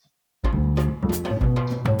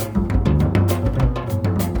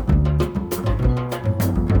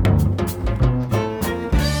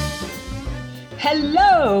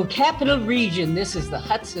Hello, Capital Region. This is the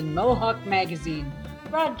Hudson Mohawk Magazine,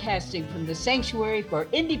 broadcasting from the Sanctuary for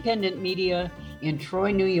Independent Media in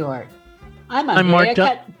Troy, New York. I'm Andrea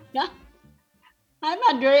Cunliffe.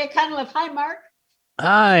 Hi, Mark.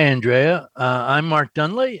 Hi, Andrea. I'm Mark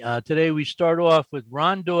Dunlea. Today we start off with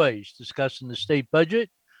Ron Deustch discussing the state budget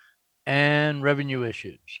and revenue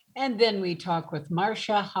issues. And then we talk with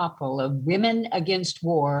Marcia Hopple of Women Against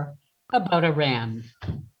War about Iran.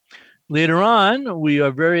 Later on, we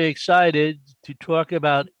are very excited to talk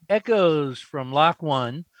about Echoes from Lock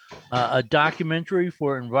 1, a documentary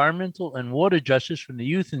for environmental and water justice from the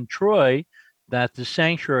youth in Troy that the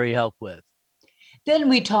Sanctuary helped with. Then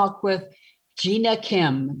we talk with Jinah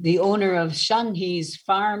Kim, the owner of SunHee's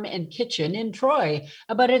Farm and Kitchen in Troy,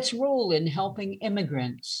 about its role in helping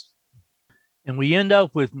immigrants. And we end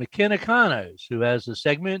up with McKenna Conners, who has a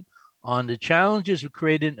segment on the challenges of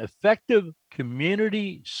creating effective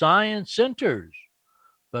community science centers.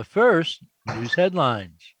 But first, news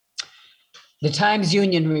headlines. The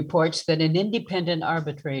Times-Union reports that an independent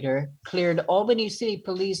arbitrator cleared Albany City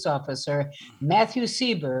Police Officer Matthew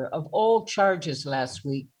Sieber of all charges last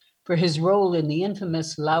week for his role in the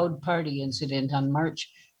infamous loud party incident on March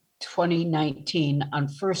 2019 on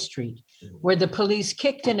First Street, where the police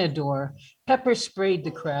kicked in a door, pepper sprayed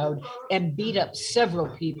the crowd, and beat up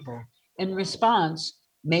several people. In response,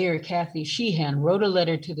 Mayor Kathy Sheehan wrote a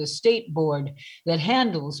letter to the state board that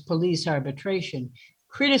handles police arbitration,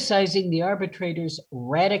 criticizing the arbitrator's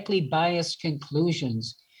radically biased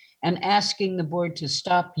conclusions and asking the board to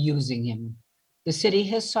stop using him. The city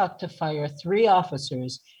has sought to fire 3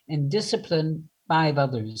 officers and discipline 5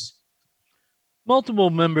 others. Multiple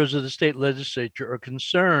members of the state legislature are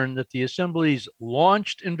concerned that the Assembly's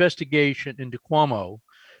launched investigation into Cuomo,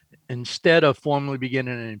 instead of formally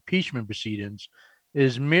beginning an impeachment proceedings,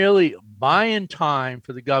 is merely buying time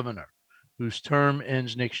for the governor, whose term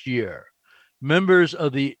ends next year. Members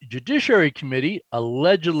of the Judiciary Committee,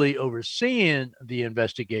 allegedly overseeing the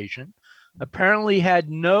investigation, apparently had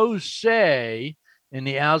no say in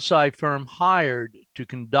the outside firm hired to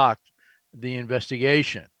conduct the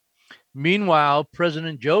investigation. Meanwhile,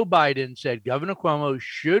 President Joe Biden said Governor Cuomo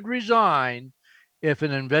should resign if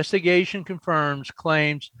an investigation confirms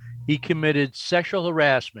claims he committed sexual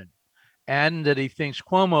harassment, and that he thinks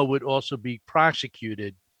Cuomo would also be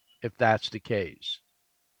prosecuted if that's the case.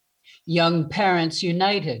 Young Parents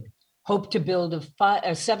United hope to build a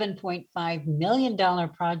 $7.5 million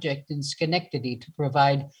project in Schenectady to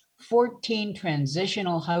provide 14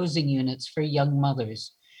 transitional housing units for young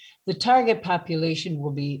mothers. The target population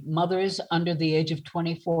will be mothers under the age of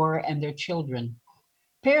 24 and their children.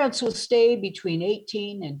 Parents will stay between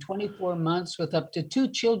 18 and 24 months with up to 2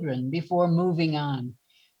 children before moving on.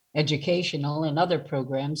 Educational and other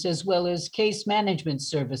programs, as well as case management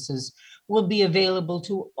services, will be available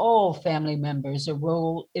to all family members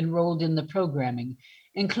enrolled in the programming,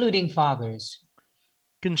 including fathers.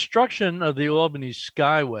 Construction of the Albany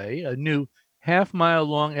Skyway, a new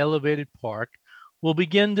half-mile-long elevated park, will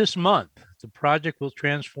begin this month. The project will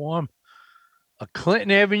transform a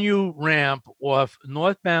Clinton Avenue ramp off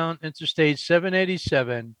northbound Interstate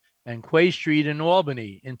 787 and Quay Street in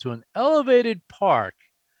Albany into an elevated park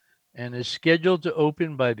and is scheduled to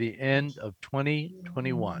open by the end of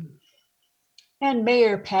 2021. And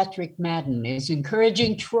Mayor Patrick Madden is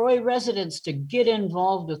encouraging Troy residents to get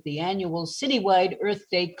involved with the annual citywide Earth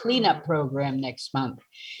Day cleanup program next month.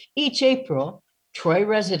 Each April, Troy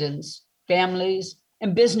residents, families,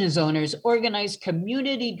 and business owners organize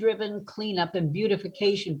community-driven cleanup and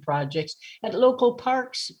beautification projects at local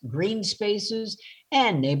parks, green spaces,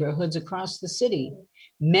 and neighborhoods across the city.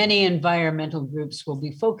 Many environmental groups will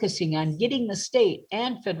be focusing on getting the state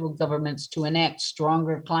and federal governments to enact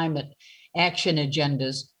stronger climate action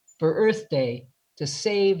agendas for Earth Day to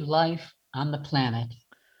save life on the planet.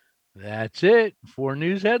 That's it for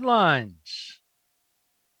news headlines.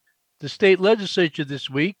 The state legislature this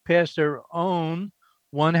week passed their own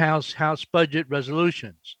House budget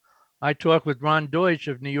resolutions. I talked with Ron Deustch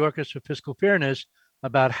of New Yorkers for Fiscal Fairness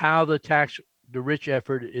about how the tax the rich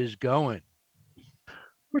effort is going.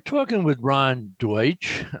 We're talking with Ron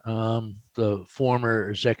Deustch, the former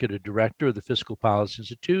executive director of the Fiscal Policy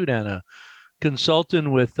Institute and a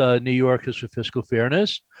consultant with New Yorkers for Fiscal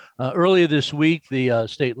Fairness. Earlier this week, the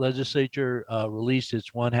state legislature released its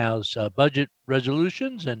House budget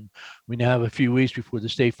resolutions, and we now have a few weeks before the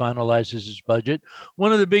state finalizes its budget.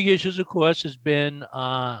 One of the big issues, of course, has been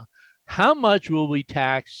How much will we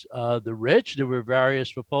tax the rich? There were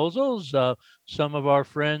various proposals. Some of our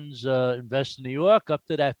friends invest in New York up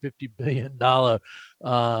to that $50 billion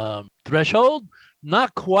threshold.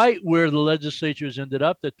 Not quite where the legislature has ended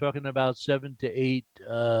up. They're talking about $7 to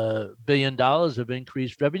 $8 billion of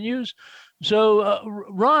increased revenues. So,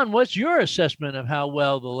 Ron, what's your assessment of how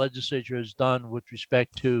well the legislature has done with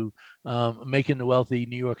respect to making the wealthy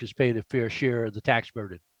New Yorkers pay the fair share of the tax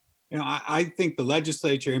burden? I think the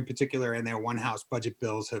legislature in particular and their one house budget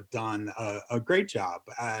bills have done a great job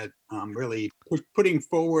at really putting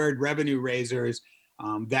forward revenue raisers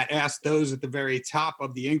that ask those at the very top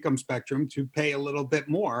of the income spectrum to pay a little bit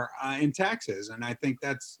more in taxes. And I think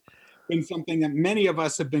that's been something that many of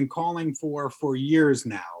us have been calling for years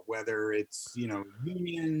now, whether it's,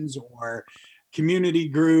 unions or community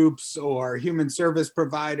groups or human service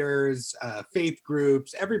providers, faith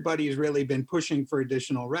groups. Everybody's really been pushing for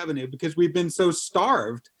additional revenue because we've been so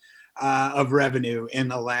starved of revenue in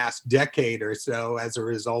the last decade or so as a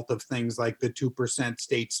result of things like the 2%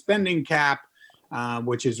 state spending cap,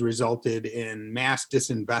 which has resulted in mass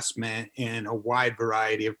disinvestment in a wide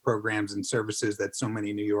variety of programs and services that so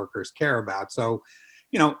many New Yorkers care about. So,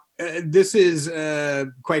 this is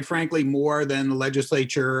quite frankly more than the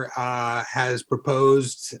legislature has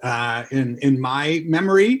proposed in my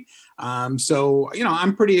memory. So,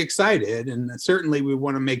 I'm pretty excited, and certainly we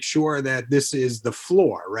want to make sure that this is the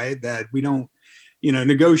floor, right? That we don't,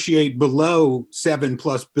 negotiate below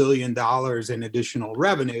 $7+ billion in additional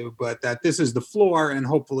revenue, but that this is the floor, and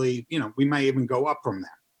hopefully, we might even go up from that.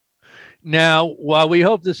 Now, while we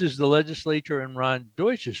hope this is the legislature and Ron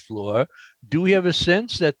Deustch's floor, do we have a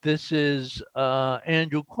sense that this is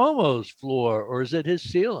Andrew Cuomo's floor, or is it his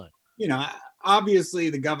ceiling?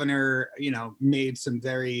 Obviously the governor, made some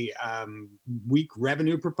very weak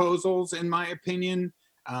revenue proposals, in my opinion.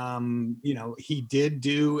 He did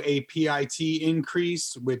do a PIT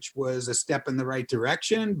increase, which was a step in the right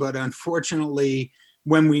direction, but unfortunately,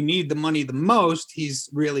 when we need the money the most, he's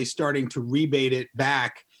really starting to rebate it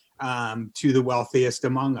back to the wealthiest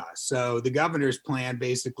among us. So the governor's plan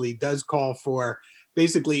basically does call for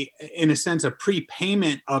in a sense, a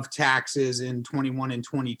prepayment of taxes in 21 and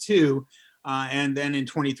 22. And then in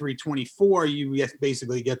 23, 24, you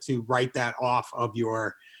basically get to write that off of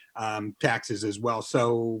your taxes as well.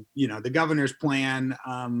 So, the governor's plan,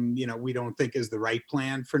 we don't think is the right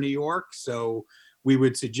plan for New York. So we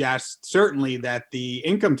would suggest certainly that the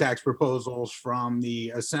income tax proposals from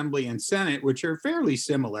the Assembly and Senate, which are fairly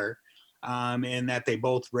similar, in that they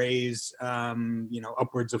both raise,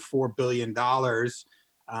 upwards of $4 billion.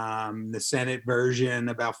 The Senate version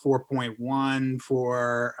about 4.1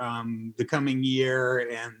 for the coming year,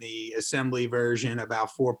 and the Assembly version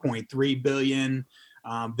about 4.3 billion.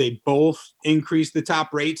 They both increased the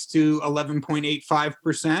top rates to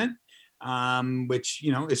 11.85%. Which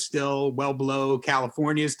is still well below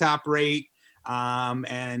California's top rate,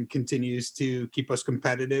 and continues to keep us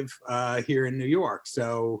competitive here in New York.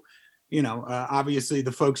 So, obviously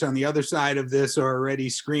the folks on the other side of this are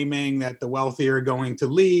already screaming that the wealthy are going to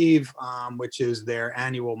leave, which is their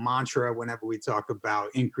annual mantra whenever we talk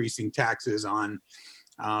about increasing taxes on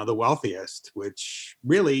the wealthiest, which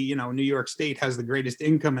really, New York State has the greatest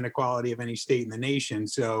income inequality of any state in the nation.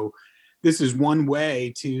 So this is one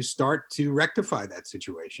way to start to rectify that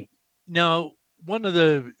situation. Now, one of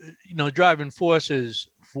the driving forces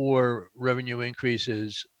for revenue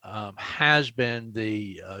increases has been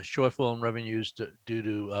the shortfall in revenues due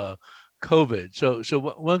to COVID. So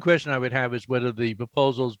one question I would have is whether the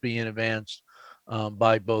proposals being advanced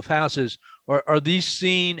by both houses are these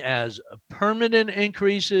seen as permanent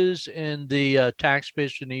increases in the tax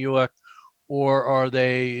base for New York, or are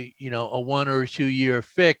they a 1 or 2 year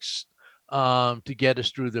fix to get us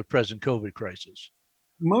through the present COVID crisis?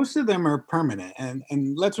 Most of them are permanent. And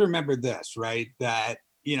let's remember this, right? That,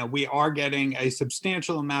 we are getting a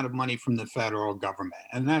substantial amount of money from the federal government.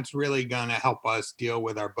 And that's really going to help us deal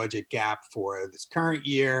with our budget gap for this current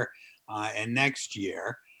year and next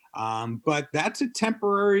year. But that's a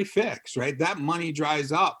temporary fix, right? That money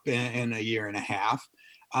dries up in a year and a half.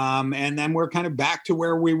 And then we're kind of back to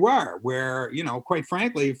where we were, where, quite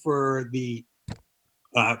frankly, for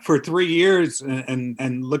 3 years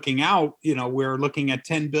and looking out, we're looking at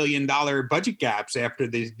 $10 billion budget gaps after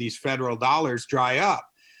these federal dollars dry up.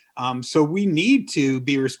 So we need to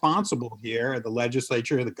be responsible here, the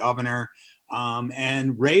legislature, the governor,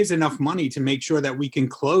 and raise enough money to make sure that we can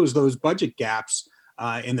close those budget gaps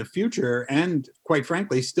in the future, and quite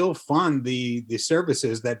frankly, still fund the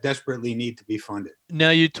services that desperately need to be funded. Now,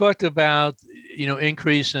 you talked about,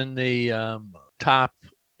 increase in the top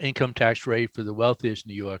income tax rate for the wealthiest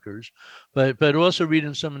New Yorkers. But also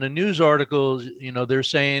reading some of the news articles, they're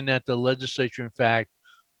saying that the legislature, in fact,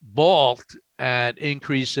 balked at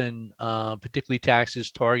increasing particularly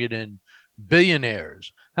taxes targeting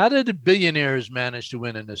billionaires. How did the billionaires manage to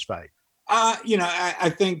win in this fight?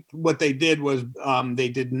 I think what they did was they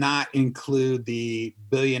did not include the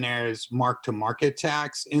billionaires mark-to-market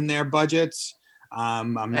tax in their budgets.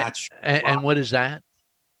 I'm not sure. And what is that?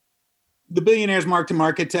 The billionaires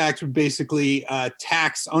mark-to-market tax would basically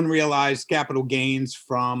tax unrealized capital gains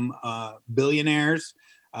from billionaires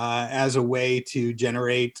as a way to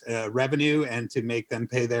generate revenue and to make them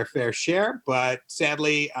pay their fair share. But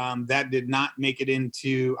sadly, that did not make it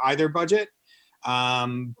into either budget.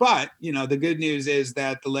 But the good news is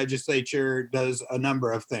that the legislature does a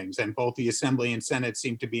number of things, and both the Assembly and Senate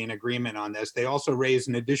seem to be in agreement on this. They also raised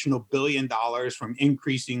an additional $1 billion from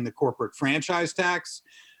increasing the corporate franchise tax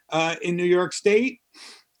in New York State.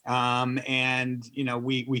 And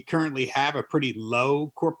we currently have a pretty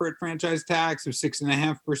low corporate franchise tax of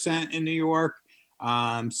 6.5% in New York.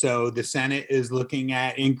 So the Senate is looking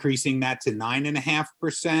at increasing that to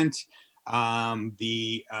 9.5%.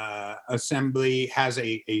 The Assembly has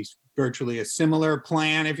a virtually a similar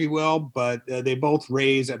plan, if you will, but they both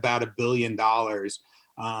raise about $1 billion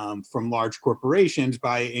from large corporations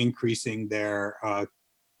by increasing their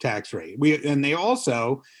tax rate. They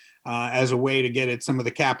also, as a way to get at some of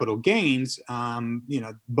the capital gains,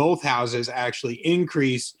 both houses actually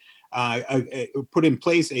put in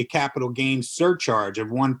place a capital gains surcharge of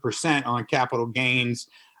 1% on capital gains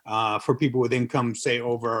for people with income, say,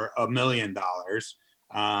 over $1 million.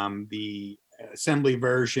 The Assembly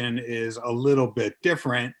version is a little bit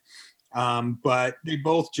different, but they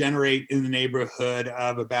both generate in the neighborhood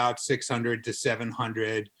of about $600 to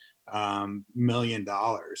 $700 million.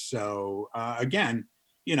 So again,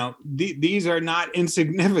 these are not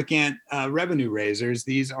insignificant revenue raisers.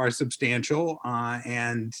 These are substantial.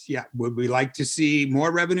 And yeah, would we like to see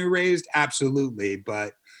more revenue raised? Absolutely.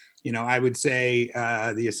 But I would say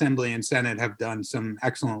the Assembly and Senate have done some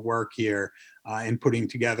excellent work here in putting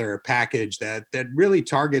together a package that really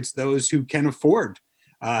targets those who can afford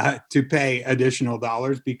to pay additional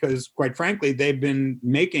dollars, because quite frankly, they've been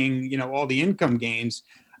making, all the income gains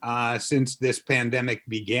since this pandemic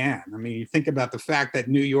began. I mean, you think about the fact that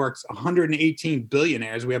New York's 118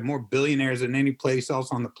 billionaires. We have more billionaires than any place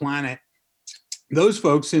else on the planet. Those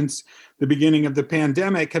folks, since the beginning of the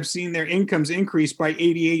pandemic, have seen their incomes increase by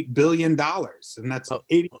 $88 billion. And that's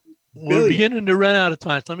 80 We're beginning to run out of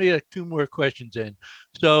time. So let me get 2 more questions in.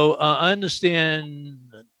 So I understand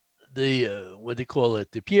the, what they call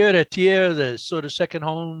it, the pied-à-terre, the sort of second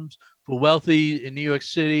homes for wealthy in New York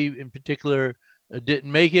City in particular,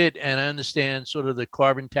 didn't make it. And I understand sort of the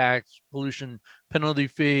carbon tax, pollution penalty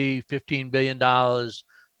fee, $15 billion,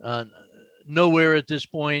 nowhere at this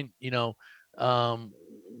point,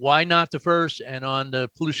 why not the first? And on the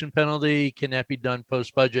pollution penalty, can that be done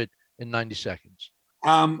post-budget in 90 seconds?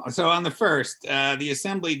 So on the first, the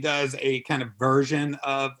Assembly does a kind of version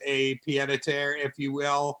of a pied-à-terre, if you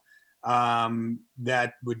will,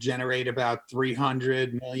 that would generate about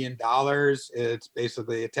 $300 million. It's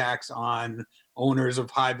basically a tax on owners of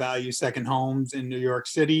high-value second homes in New York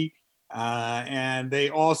City. And they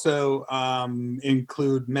also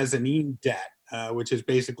include mezzanine debt, which is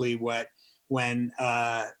basically when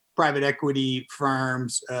private equity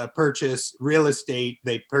firms purchase real estate,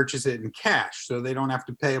 they purchase it in cash, so they don't have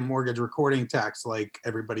to pay a mortgage recording tax like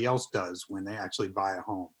everybody else does when they actually buy a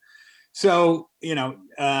home. So,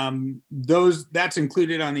 that's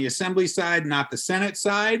included on the Assembly side, not the Senate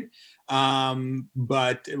side.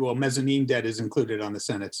 But mezzanine debt is included on the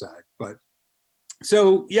Senate side. But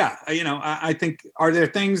so, yeah, I think, are there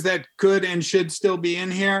things that could and should still be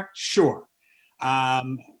in here? Sure.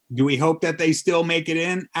 Do we hope that they still make it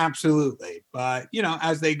in? Absolutely. But,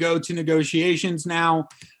 as they go to negotiations now,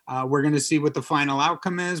 we're going to see what the final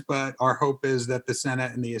outcome is. But our hope is that the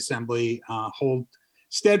Senate and the Assembly hold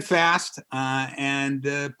steadfast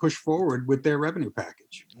and push forward with their revenue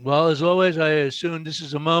package. Well, as always, I assume this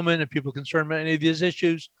is a moment if people are concerned about any of these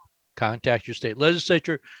issues, contact your state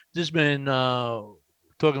legislature. This has been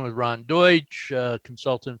talking with Ron Deustch,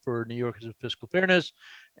 consultant for New Yorkers of Fiscal Fairness.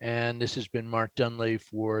 And this has been Mark Dunlea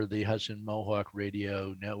for the Hudson Mohawk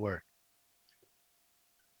Radio Network.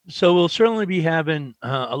 So we'll certainly be having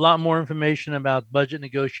a lot more information about budget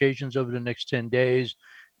negotiations over the next 10 days.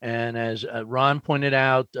 And as Ron pointed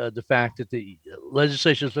out, the fact that the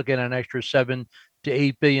legislature is looking at an extra $7 to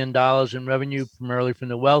 $8 billion in revenue, primarily from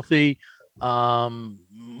the wealthy,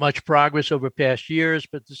 much progress over past years.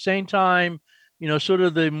 But at the same time, sort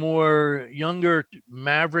of the more younger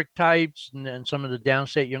maverick types and some of the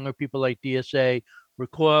downstate younger people like DSA were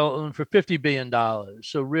calling for $50 billion.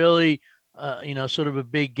 So really, sort of a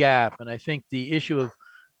big gap. And I think the issue of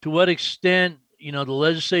to what extent, the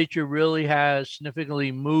legislature really has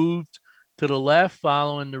significantly moved to the left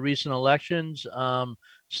following the recent elections,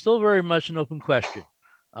 still very much an open question.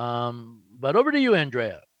 But over to you,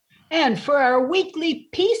 Andrea. And for our weekly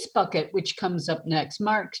Peace Bucket, which comes up next,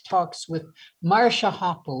 Mark talks with Marcia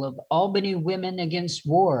Hopple of Albany Women Against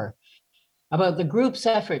War about the group's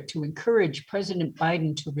effort to encourage President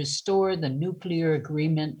Biden to restore the nuclear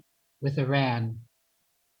agreement with Iran.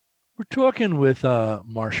 We're talking with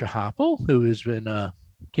Marcia Hopple, who has been an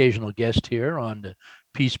occasional guest here on the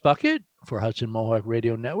Peace Bucket for Hudson Mohawk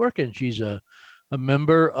Radio Network, and she's a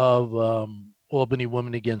member of Albany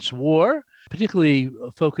Women Against War, particularly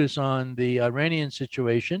focus on the Iranian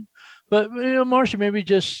situation. But Marcia, maybe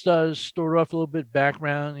just start off a little bit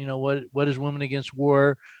background. What is Women Against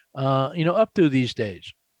War, up to these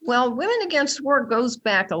days? Well, Women Against War goes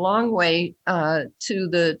back a long way to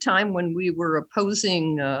the time when we were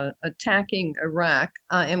opposing attacking Iraq,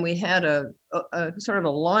 and we had a sort of a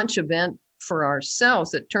launch event for ourselves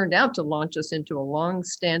that turned out to launch us into a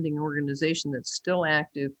long-standing organization that's still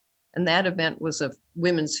active. And that event was a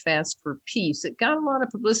Women's Fast for Peace. It got a lot of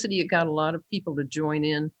publicity. It got a lot of people to join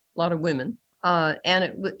in, a lot of women.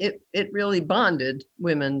 And it really bonded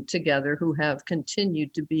women together who have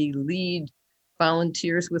continued to be lead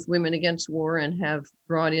volunteers with Women Against War and have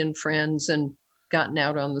brought in friends and gotten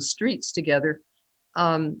out on the streets together.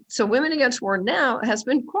 So Women Against War now has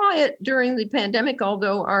been quiet during the pandemic,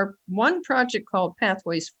 although our one project called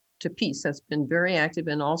Pathways to Peace has been very active,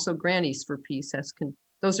 and also Grannies for Peace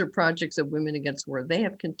those are projects of Women Against War. They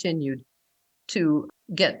have continued to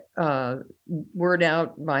get word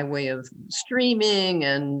out by way of streaming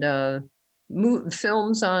and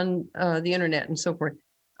films on the internet and so forth.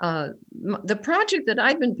 The project that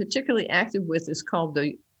I've been particularly active with is called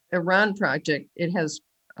the Iran Project. It has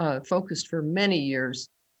focused for many years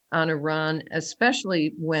on Iran,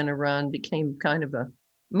 especially when Iran became kind of a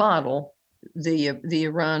model. The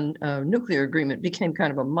Iran nuclear agreement became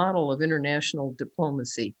kind of a model of international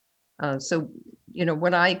diplomacy. So,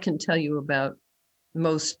 what I can tell you about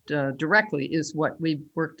most directly is what we've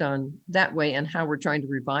worked on that way and how we're trying to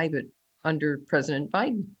revive it under President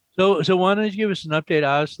Biden. So why don't you give us an update?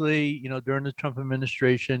 Obviously, during the Trump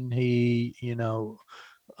administration, he,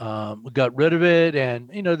 got rid of it, and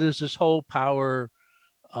there's this whole power,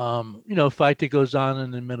 fight that goes on in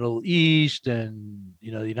the Middle East, and the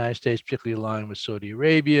United States, particularly aligned with Saudi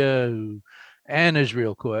Arabia, and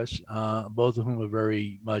Israel, of course, both of whom are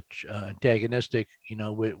very much antagonistic,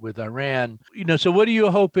 with Iran. So what are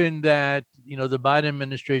you hoping that the Biden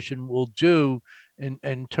administration will do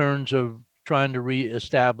in terms of trying to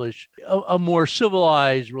reestablish a more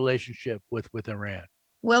civilized relationship with Iran?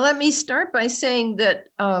 Well, let me start by saying that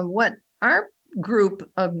what our group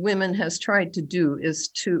of women has tried to do is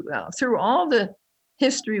to, through all the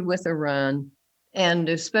history with Iran, and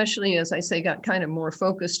especially, as I say, got kind of more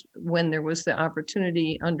focused when there was the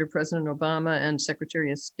opportunity under President Obama and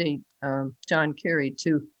Secretary of State John Kerry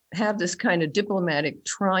to have this kind of diplomatic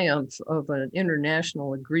triumph of an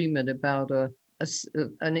international agreement about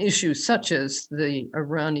an issue such as the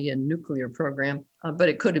Iranian nuclear program, but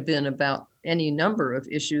it could have been about any number of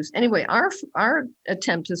issues. Anyway, our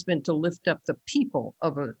attempt has been to lift up the people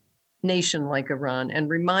of a nation like Iran and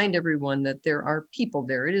remind everyone that there are people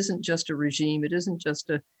there. It isn't just a regime. It isn't just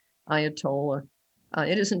a Ayatollah.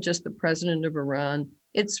 It isn't just the president of Iran.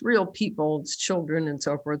 It's real people, it's children and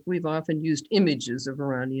so forth. We've often used images of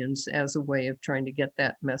Iranians as a way of trying to get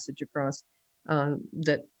that message across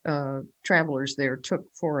that travelers there took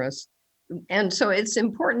for us. And so it's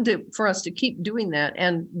important for us to keep doing that.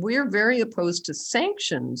 And we're very opposed to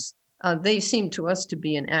sanctions. They seem to us to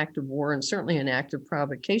be an act of war, and certainly an act of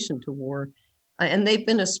provocation to war. And they've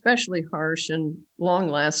been especially harsh and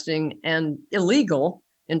long-lasting and illegal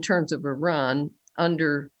in terms of Iran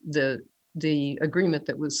under the agreement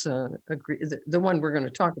that was the one we're going to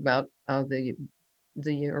talk about, the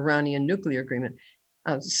Iranian nuclear agreement.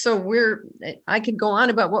 So I could go on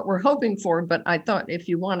about what we're hoping for, but I thought if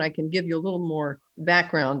you want, I can give you a little more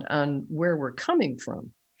background on where we're coming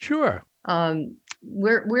from. Sure.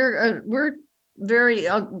 We're very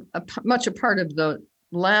much a part of the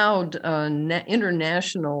loud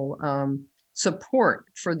international support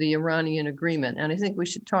for the Iranian agreement. And I think we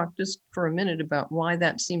should talk just for a minute about why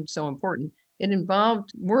that seemed so important. it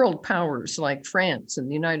involved world powers like France and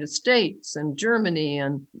the United States and Germany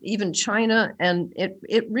and even China. And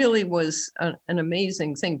it really was an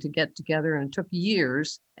amazing thing to get together, and it took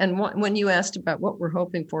years. And when you asked about what we're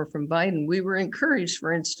hoping for from Biden, we were encouraged,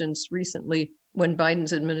 for instance, recently when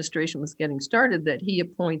Biden's administration was getting started, that he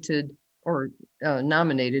appointed or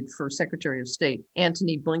nominated for Secretary of State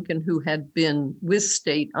Antony Blinken, who had been with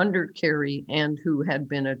state under Kerry and who had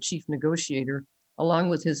been a chief negotiator, along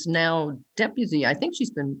with his now deputy, I think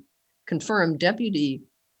she's been confirmed deputy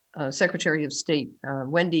Secretary of State,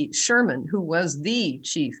 Wendy Sherman, who was the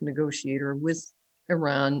chief negotiator with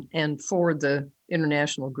Iran and for the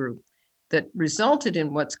international group that resulted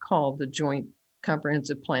in what's called the Joint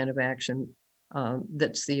Comprehensive Plan of Action.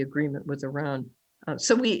 That's the agreement with Iran.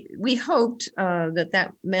 So we hoped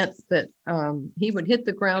that meant that he would hit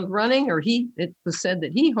the ground running, or it was said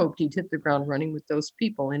that he hoped he'd hit the ground running with those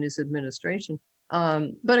people in his administration.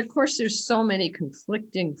 But of course, there's so many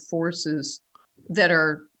conflicting forces that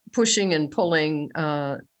are pushing and pulling,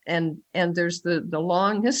 and there's the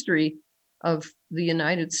long history of the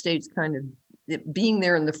United States kind of being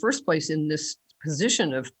there in the first place in this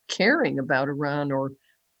position of caring about Iran or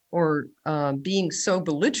being so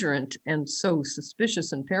belligerent and so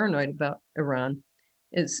suspicious and paranoid about Iran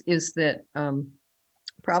is that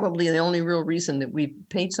probably the only real reason that we've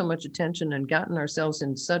paid so much attention and gotten ourselves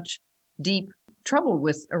in such deep trouble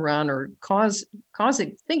with Iran, or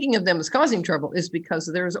thinking of them as causing trouble, is because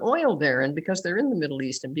there's oil there, and because they're in the Middle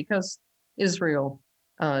East, and because Israel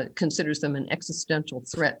considers them an existential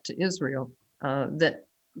threat to Israel, that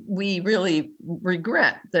we really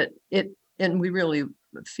regret that and we really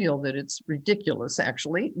feel that it's ridiculous,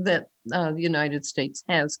 actually, that the United States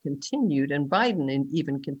has continued, and Biden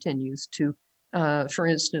even continues to, for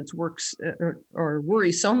instance, works or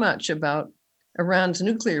worry so much about Iran's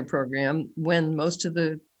nuclear program, when most of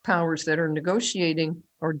the powers that are negotiating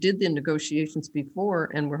or did the negotiations before,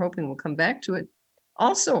 and we're hoping we'll come back to it,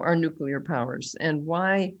 also are nuclear powers, and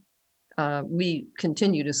why we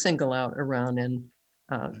continue to single out Iran and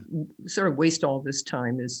sort of waste all this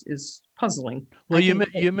time is puzzling. Well,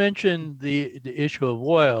 you mentioned the issue of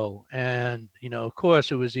oil, and of course,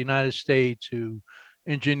 it was the United States who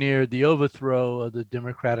engineered the overthrow of the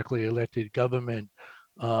democratically elected government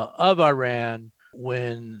of Iran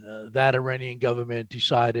when that Iranian government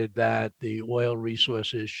decided that the oil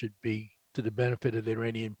resources should be to the benefit of the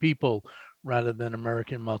Iranian people rather than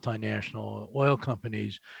American multinational oil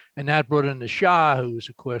companies. And that brought in the Shah, who was,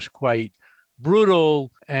 of course, quite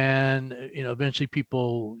brutal, and eventually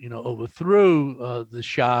people overthrew the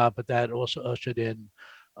Shah, but that also ushered in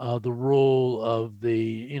the rule of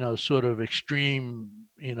the sort of extreme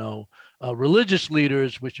religious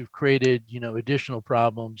leaders, which have created additional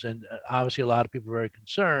problems. And obviously a lot of people are very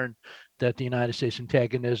concerned that the United States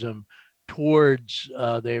antagonism towards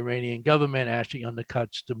the Iranian government actually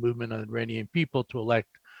undercuts the movement of the Iranian people to elect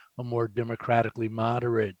a more democratically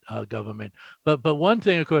moderate government. But one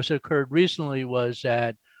thing, of course, that occurred recently was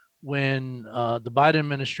that when the Biden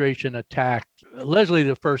administration attacked, allegedly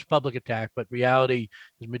the first public attack, but reality,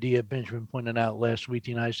 as Medea Benjamin pointed out last week,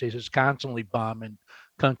 the United States is constantly bombing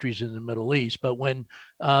countries in the Middle East. But when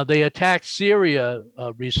they attacked Syria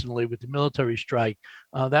recently with the military strike,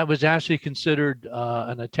 that was actually considered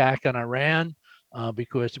an attack on Iran,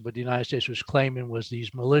 because what the United States was claiming was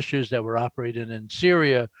these militias that were operating in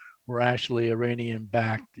Syria were actually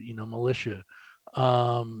Iranian-backed, militia.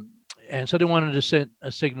 And so they wanted to send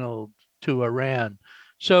a signal to Iran.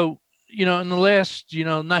 So, in the last,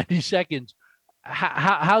 90 seconds,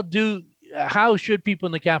 how should people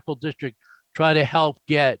in the Capital District try to help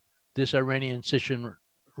get this Iranian situation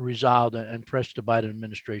resolved and press the Biden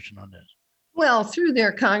administration on this? Well, through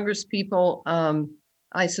their Congress people,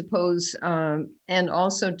 I suppose, and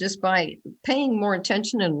also just by paying more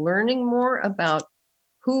attention and learning more about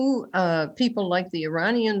who people like the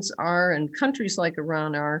Iranians are and countries like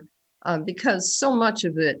Iran are, because so much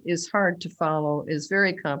of it is hard to follow, is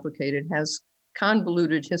very complicated, has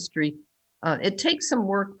convoluted history. It takes some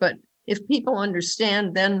work, but if people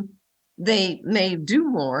understand, then they may do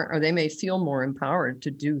more, or they may feel more empowered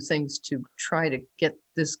to do things to try to get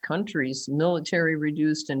this country's military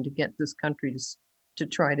reduced and to get this country to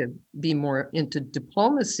try to be more into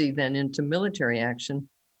diplomacy than into military action.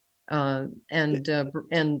 And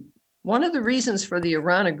one of the reasons for the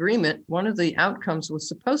Iran agreement, one of the outcomes was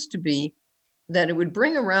supposed to be that it would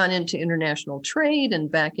bring Iran into international trade and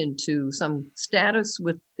back into some status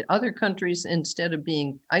with the other countries instead of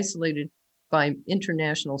being isolated by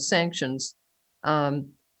international sanctions.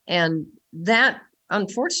 And that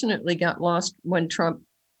unfortunately got lost when Trump,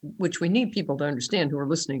 which we need people to understand who are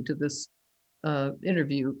listening to this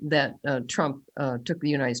interview that Trump took the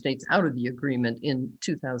United States out of the agreement in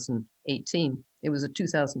 2018. It was a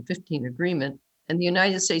 2015 agreement, and the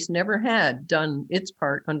United States never had done its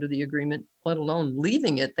part under the agreement, let alone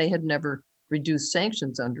leaving it. They had never reduced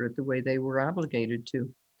sanctions under it the way they were obligated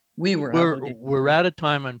to. We were obligated. We're out of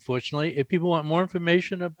time, unfortunately. If people want more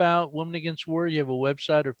information about Women Against War, you have a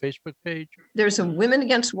website or Facebook page? There's a Women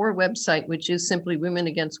Against War website, which is simply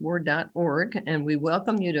womenagainstwar.org, and we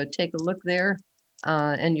welcome you to take a look there.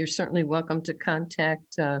 And you're certainly welcome to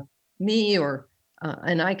contact me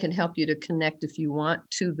and I can help you to connect if you want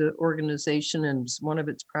to the organization and one of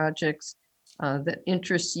its projects that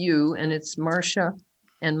interests you. And it's Marcia,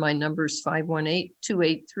 and my number is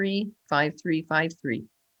 518-283-5353.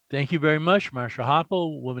 Thank you very much, Marcia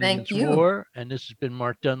Hopple, Women Thank Against you. War. And this has been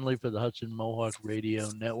Mark Dunlea for the Hudson Mohawk Radio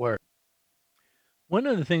Network. One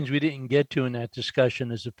of the things we didn't get to in that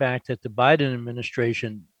discussion is the fact that the Biden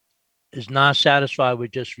administration is not satisfied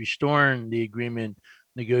with just restoring the agreement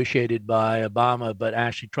negotiated by Obama, but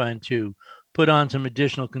actually trying to put on some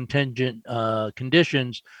additional contingent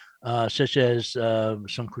conditions, such as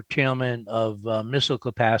some curtailment of missile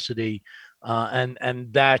capacity.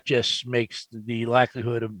 And that just makes the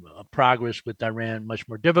likelihood of progress with Iran much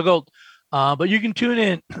more difficult. But you can tune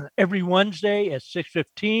in every Wednesday at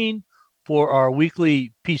 6:15 for our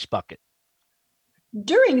weekly Peace Bucket.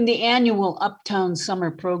 During the annual Uptown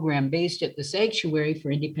Summer program based at the Sanctuary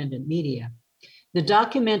for Independent Media, the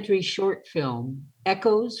documentary short film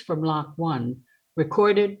Echoes from Lock 1,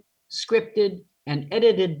 recorded, scripted, and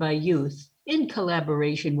edited by youth in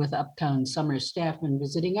collaboration with Uptown Summer staff and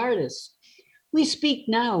visiting artists. We speak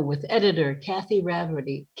now with editor Katie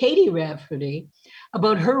Rafferty,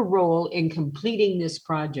 about her role in completing this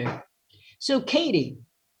project. So Katie,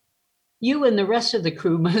 you and the rest of the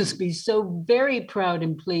crew must be so very proud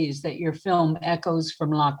and pleased that your film Echoes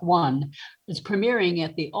from Lock 1 is premiering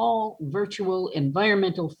at the all-virtual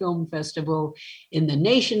Environmental Film Festival in the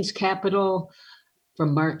nation's capital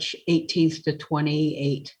from March 18th to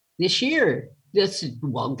 28th this year. This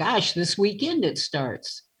weekend it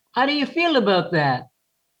starts. How do you feel about that?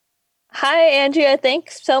 Hi, Andrea.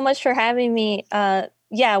 Thanks so much for having me.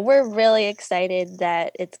 Yeah, we're really excited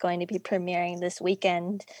that it's going to be premiering this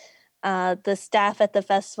weekend. The staff at the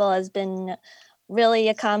festival has been really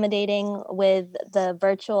accommodating with the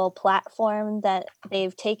virtual platform that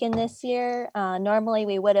they've taken this year. Normally,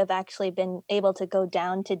 we would have actually been able to go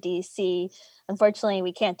down to DC. Unfortunately,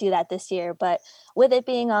 we can't do that this year. But with it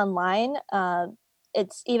being online,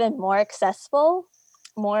 it's even more accessible.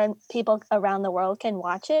 More people around the world can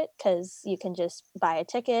watch it because you can just buy a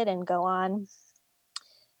ticket and go on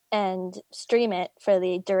and stream it for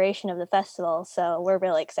the duration of the festival. So we're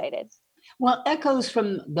really excited. Well, Echoes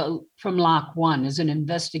from Lock 1 is an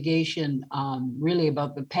investigation really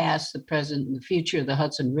about the past, the present, and the future of the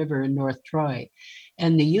Hudson River in North Troy.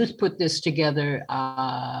 And the youth put this together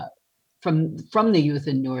from the youth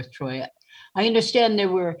in North Troy. I understand there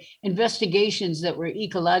were investigations that were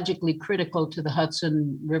ecologically critical to the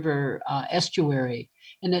Hudson River estuary.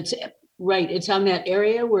 And it's on that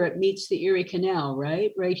area where it meets the Erie Canal,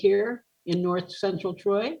 right? Right here in North Central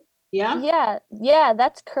Troy. Yeah,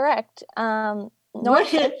 that's correct. North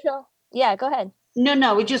Central. Yeah, go ahead.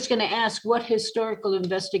 No, we're just going to ask what historical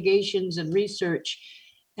investigations and research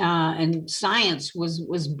and science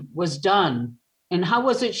was done, and how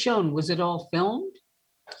was it shown? Was it all filmed?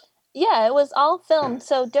 Yeah, it was all filmed.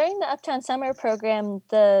 So during the Uptown Summer program,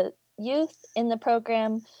 the youth in the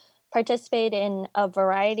program participated in a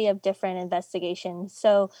variety of different investigations.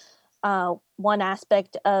 So one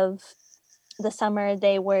aspect of the summer,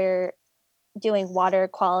 they were doing water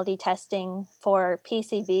quality testing for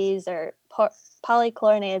PCBs or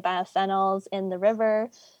polychlorinated biphenyls in the river.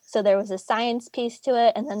 So there was a science piece to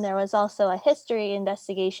it. And then there was also a history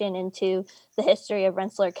investigation into the history of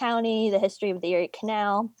Rensselaer County, the history of the Erie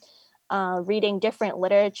Canal, reading different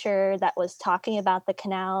literature that was talking about the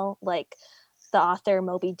canal, like the author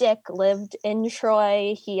Moby Dick lived in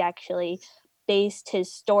Troy. He actually based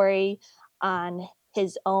his story on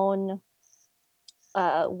his own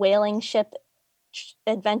whaling ship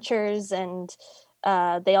adventures, and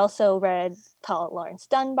they also read Paul Lawrence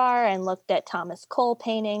Dunbar and looked at Thomas Cole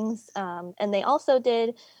paintings, and they also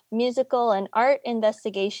did musical and art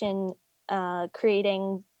investigation,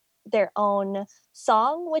 creating their own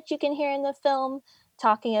song, which you can hear in the film,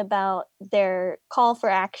 talking about their call for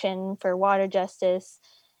action for water justice.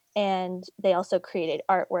 And they also created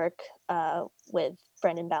artwork with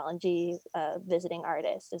Brendan Ballingy, visiting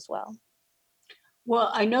artist as well.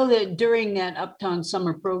 Well, I know that during that Uptown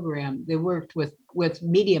Summer program, they worked with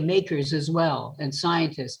media makers as well and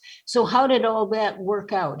scientists. So how did all that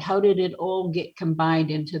work out? How did it all get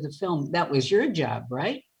combined into the film? That was your job,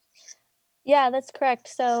 right? Yeah, that's correct.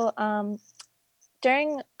 So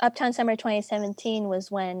during Uptown Summer 2017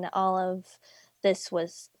 was when all of this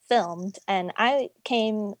was filmed. And I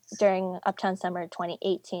came during Uptown Summer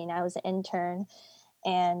 2018. I was an intern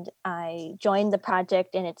and I joined the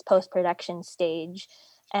project in its post-production stage.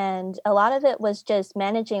 And a lot of it was just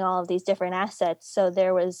managing all of these different assets. So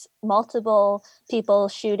there was multiple people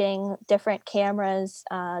shooting, different cameras,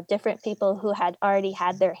 different people who had already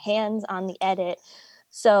had their hands on the edit.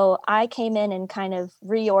 So I came in and kind of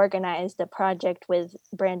reorganized the project with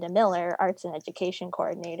Brenda Miller, Arts and Education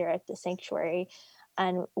Coordinator at the Sanctuary.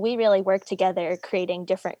 And we really worked together creating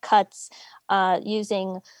different cuts,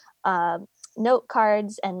 using note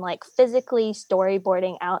cards and like physically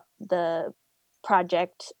storyboarding out the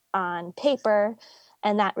project on paper.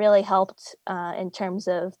 And that really helped in terms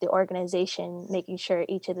of the organization, making sure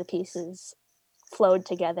each of the pieces flowed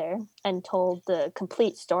together and told the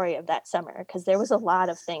complete story of that summer, because there was a lot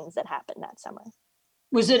of things that happened that summer.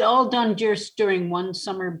 Was it all done just during one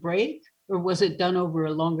summer break, or was it done over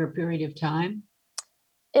a longer period of time?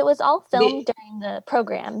 It was all filmed The- during the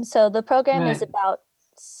program. So the program is Right. about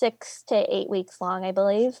 6 to 8 weeks long, I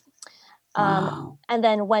believe. Wow. And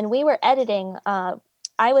then when we were editing,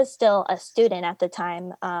 I was still a student at the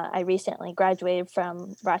time. I recently graduated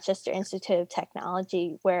from Rochester Institute of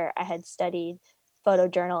Technology, where I had studied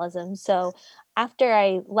photojournalism. So after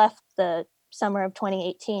I left the summer of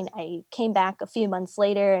 2018, I came back a few months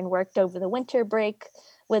later and worked over the winter break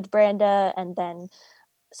with Brenda, and then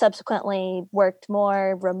subsequently worked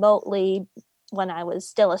more remotely when I was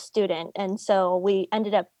still a student. And so we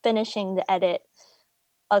ended up finishing the edit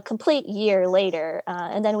a complete year later.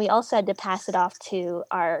 And then we also had to pass it off to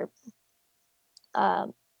our uh,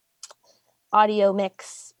 audio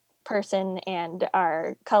mix person and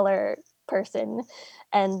our color person,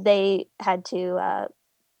 and they had to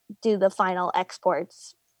do the final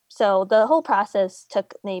exports. So the whole process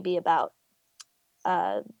took maybe about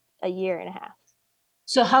a year and a half.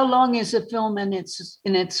 So how long is the film in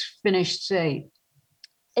its finished state?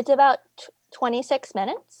 It's about 26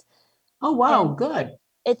 minutes. Oh, wow, And good.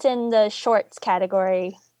 it's in the shorts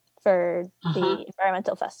category for Uh-huh. the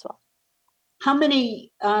environmental festival. How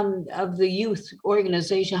many of the youth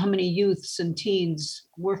organization, how many youths and teens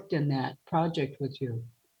worked in that project with you?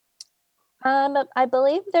 I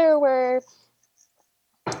believe there were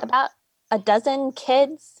about a dozen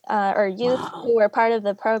kids or youth Wow. who were part of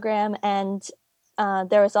the program, and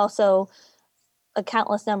there was also a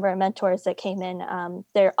countless number of mentors that came in.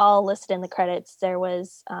 They're all listed in the credits. There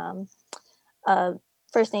was a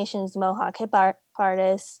First Nations Mohawk hip hop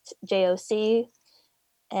artist, JOC,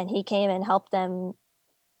 and he came and helped them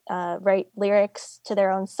write lyrics to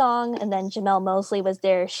their own song. And then Jamel Mosley was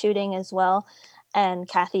there shooting as well. And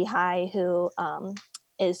Kathy High, who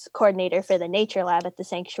is coordinator for the Nature Lab at the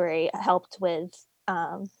Sanctuary, helped with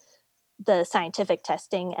the scientific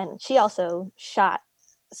testing. And she also shot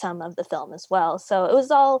some of the film as well. So it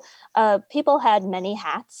was all, people had many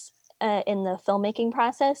hats in the filmmaking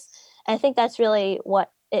process. And I think that's really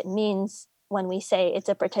what it means when we say it's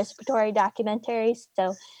a participatory documentary.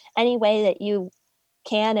 So any way that you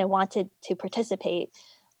can and wanted to participate,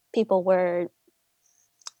 people were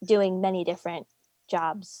doing many different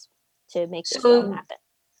jobs to make this film So happen.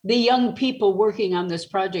 the young people working on this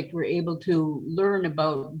project were able to learn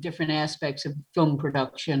about different aspects of film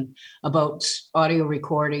production, about audio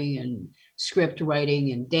recording and script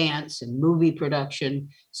writing and dance and movie production.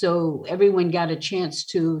 So everyone got a chance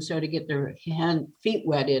to sort of get their feet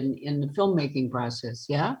wet in the filmmaking process.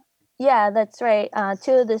 Yeah. Yeah, that's right.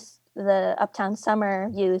 Two of the Uptown Summer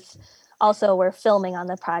youth also were filming on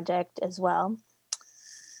the project as well.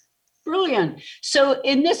 Brilliant. So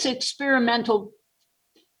in this experimental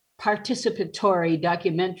participatory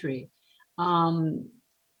documentary,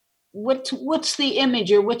 what's the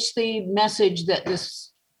image or what's the message that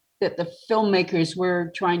the filmmakers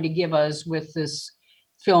were trying to give us with this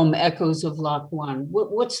film Echoes of Lock One?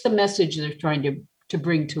 What's the message they're trying to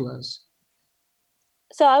bring to us?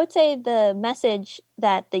 So I would say the message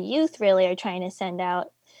that the youth really are trying to send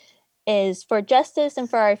out is for justice and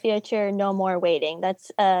for our future, no more waiting.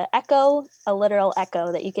 That's echo, a literal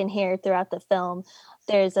echo that you can hear throughout the film.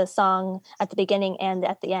 There's a song at the beginning and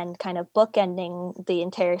at the end, kind of bookending the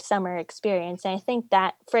entire summer experience. And I think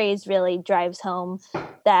that phrase really drives home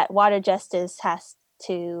that water justice has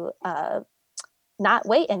to not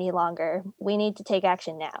wait any longer. We need to take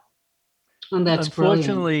action now. And that's brilliant.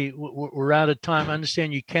 Unfortunately, we're out of time. I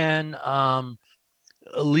understand you can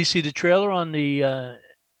Lisi, the trailer on the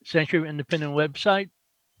Sanctuary Independent website?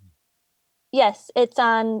 Yes, it's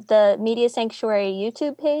on the Media Sanctuary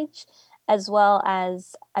YouTube page, as well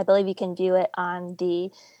as I believe you can view it on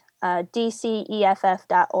the dceff.org.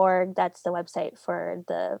 That's the website for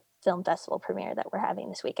the film festival premiere that we're having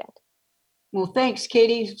this weekend. Well, thanks,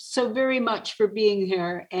 Katie, so very much for being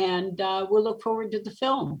here, and we'll look forward to the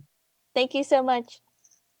film. Thank you so much.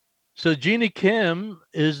 So Jinah Kim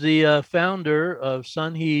is the founder of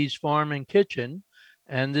SunHee's Farm and Kitchen,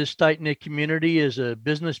 and this tight-knit community is a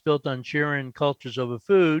business built on sharing cultures over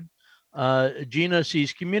food. Jinah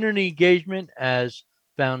sees community engagement as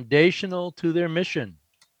foundational to their mission.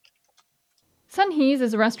 SunHee's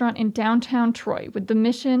is a restaurant in downtown Troy with the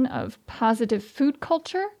mission of positive food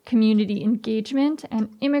culture, community engagement,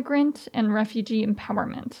 and immigrant and refugee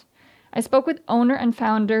empowerment. I spoke with owner and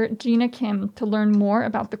founder Jinah Kim to learn more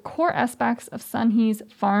about the core aspects of SunHee's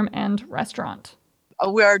farm and restaurant.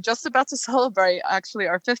 We are just about to celebrate actually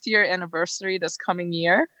our 5th year anniversary this coming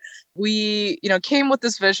year. We, came with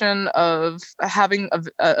this vision of having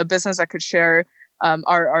a business that could share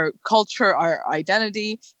our culture, our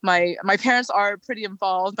identity. My parents are pretty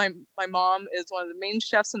involved. My mom is one of the main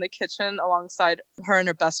chefs in the kitchen alongside her and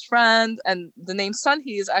her best friend. And the name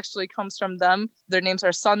SunHee's actually comes from them. Their names are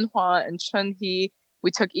SunHwa and CunHee.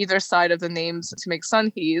 We took either side of the names to make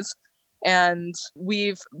SunHee's. And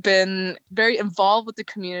we've been very involved with the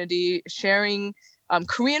community, sharing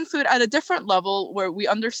Korean food at a different level where we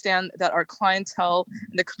understand that our clientele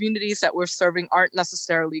and the communities that we're serving aren't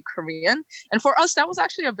necessarily Korean. And for us, that was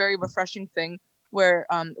actually a very refreshing thing where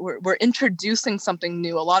we're introducing something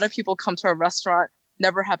new. A lot of people come to our restaurant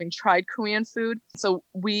never having tried Korean food. So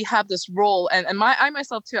we have this role, and I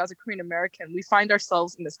myself too, as a Korean American, we find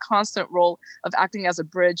ourselves in this constant role of acting as a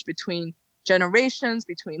bridge between generations,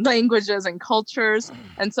 between languages and cultures.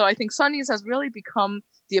 And so I think SunHee's has really become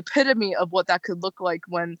the epitome of what that could look like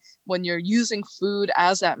when you're using food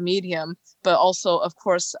as that medium, but also, of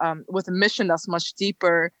course, with a mission that's much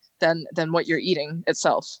deeper than what you're eating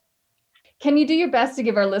itself. Can you do your best to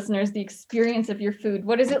give our listeners the experience of your food?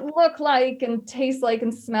 What does it look like and taste like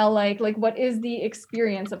and smell like? Like, what is the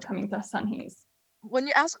experience of coming to SunHee's? When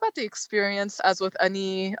you ask about the experience, as with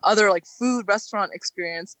any other like food restaurant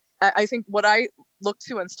experience, I think what I look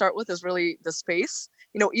to and start with is really the space.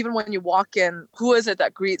 Even when you walk in, who is it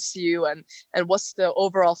that greets you, and what's the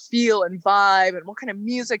overall feel and vibe, and what kind of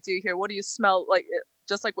music do you hear? What do you smell? Like,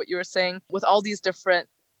 just like what you were saying, with all these different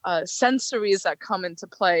sensories that come into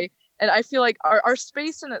play. And I feel like our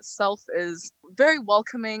space in itself is very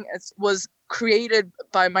welcoming. It was created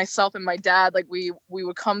by myself and my dad. Like we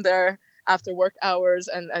would come there after work hours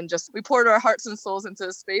and just we poured our hearts and souls into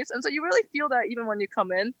the space. And so you really feel that even when you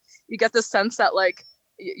come in, you get the sense that like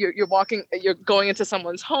you're going into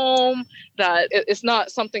someone's home, that it's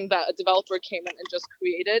not something that a developer came in and just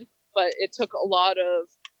created, but it took a lot of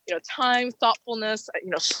time, thoughtfulness,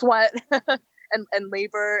 sweat and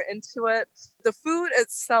labor into it. The food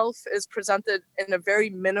itself is presented in a very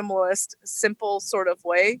minimalist, simple sort of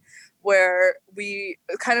way, where we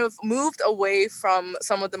kind of moved away from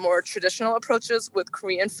some of the more traditional approaches with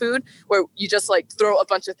Korean food, where you just like throw a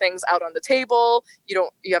bunch of things out on the table. You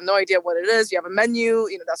have no idea what it is. You have a menu,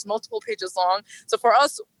 that's multiple pages long. So for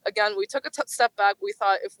us, again, we took a step back. We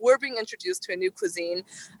thought, if we're being introduced to a new cuisine,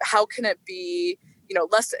 how can it be,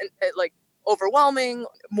 less like overwhelming,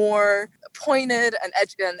 more pointed and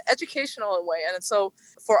educational in a way. And so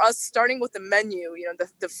for us, starting with the menu,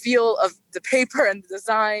 the feel of the paper and the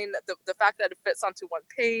design, the fact that it fits onto one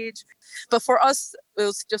page. But for us, it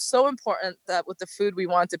was just so important that with the food, we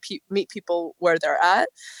wanted to meet people where they're at.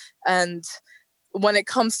 And when it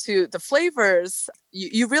comes to the flavors,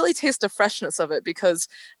 you really taste the freshness of it, because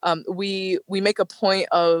we make a point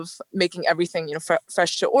of making everything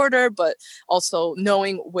fresh to order, but also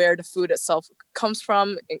knowing where the food itself comes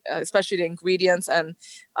from, especially the ingredients, and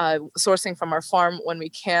sourcing from our farm when we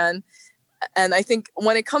can. And I think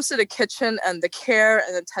when it comes to the kitchen and the care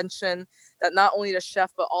and attention that not only the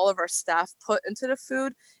chef but all of our staff put into the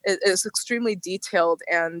food, it is extremely detailed,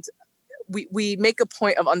 and we make a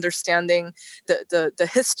point of understanding the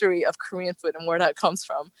history of Korean food and where that comes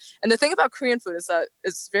from. And the thing about Korean food is that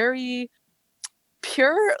it's very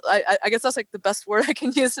pure. I guess that's like the best word I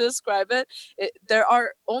can use to describe it. There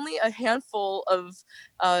are only a handful of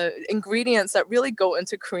ingredients that really go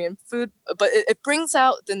into Korean food, but it brings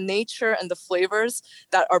out the nature and the flavors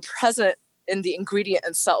that are present in the ingredient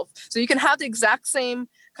itself. So you can have the exact same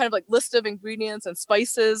kind of like list of ingredients and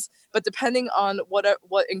spices, but depending on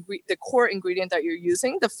the core ingredient that you're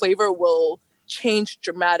using, the flavor will change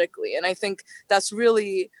dramatically. And I think that's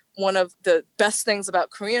really one of the best things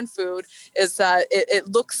about Korean food is that it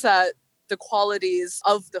looks at the qualities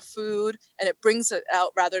of the food and it brings it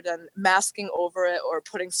out rather than masking over it or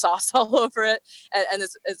putting sauce all over it. And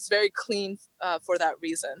it's very clean for that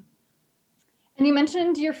reason. And you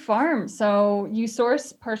mentioned your farm. So you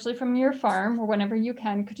source partially from your farm or whenever you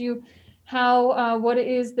can. Could you, what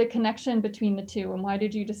is the connection between the two and why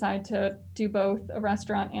did you decide to do both a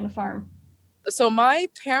restaurant and a farm? So my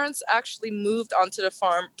parents actually moved onto the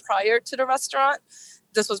farm prior to the restaurant.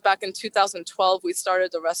 This was back in 2012. We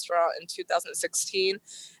started the restaurant in 2016.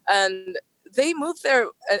 And they moved there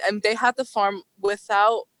and they had the farm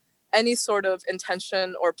without any sort of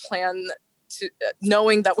intention or plan to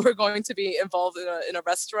knowing that we're going to be involved in a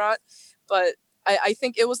restaurant. But I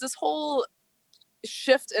think it was this whole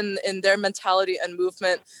shift in their mentality and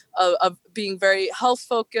movement of being very health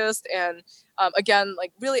focused and again,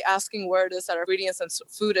 like really asking where it is that our ingredients and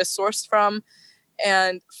food is sourced from.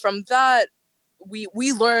 And from that,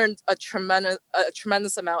 we learned a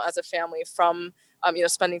tremendous amount as a family from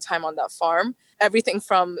spending time on that farm. Everything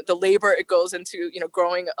from the labor it goes into,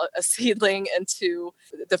 growing a seedling into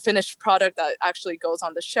the finished product that actually goes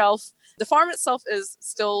on the shelf. The farm itself is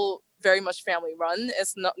still very much family run.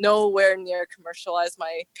 It's nowhere near commercialized.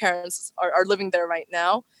 My parents are living there right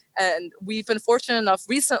now. And we've been fortunate enough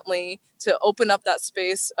recently to open up that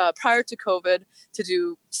space prior to COVID to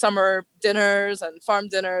do summer dinners and farm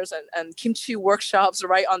dinners and kimchi workshops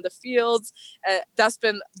right on the fields. And that's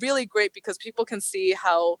been really great because people can see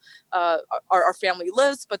how our family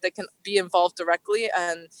lives, but they can be involved directly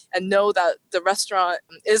and know that the restaurant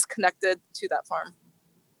is connected to that farm.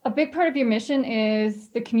 A big part of your mission is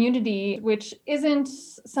the community, which isn't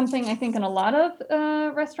something I think in a lot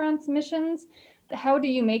of restaurants' missions. How do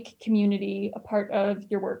you make community a part of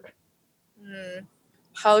your work?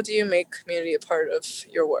 How do you make community a part of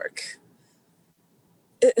your work?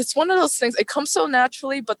 It's one of those things, it comes so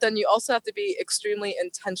naturally, but then you also have to be extremely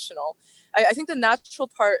intentional. I think the natural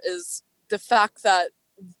part is the fact that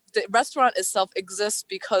the restaurant itself exists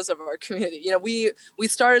because of our community. We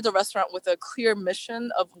started the restaurant with a clear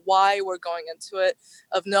mission of why we're going into it,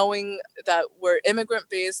 of knowing that we're immigrant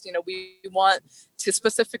based. We want to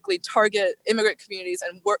specifically target immigrant communities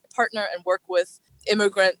and partner and work with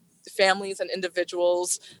immigrant families and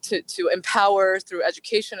individuals to empower through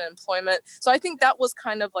education and employment. So I think that was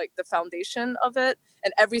kind of like the foundation of it,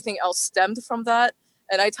 and everything else stemmed from that.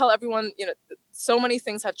 And I tell everyone, so many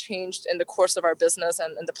things have changed in the course of our business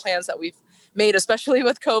and the plans that we've made, especially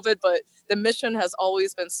with COVID, but the mission has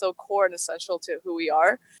always been so core and essential to who we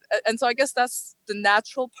are. And so I guess that's the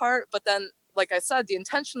natural part. But then, like I said, the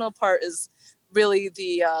intentional part is really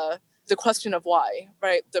the question of why,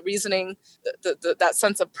 right? The reasoning, that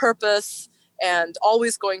sense of purpose, and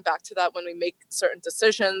always going back to that when we make certain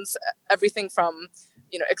decisions, everything from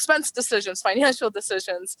expense decisions, financial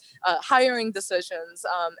decisions, hiring decisions,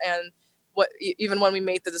 and even when we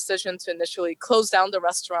made the decision to initially close down the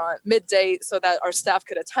restaurant midday so that our staff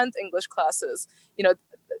could attend English classes,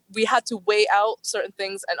 we had to weigh out certain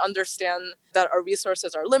things and understand that our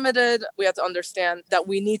resources are limited. We had to understand that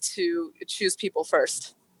we need to choose people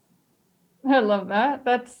first. I love that.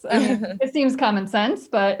 It seems common sense,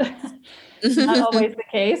 but not always the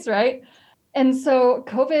case, right? And so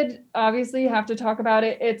COVID, obviously you have to talk about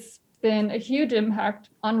it. It's been a huge impact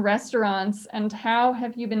on restaurants. And how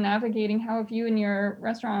have you been navigating? How have you and your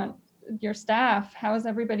restaurant, your staff, how has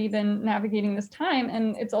everybody been navigating this time?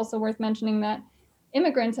 And it's also worth mentioning that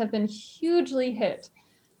immigrants have been hugely hit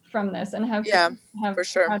from this and have for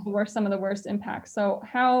sure had some of the worst impacts. So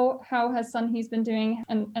how has SunHee's been doing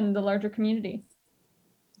and the larger community?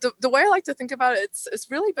 The way I like to think about it, it's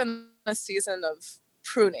really been a season of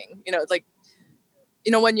pruning.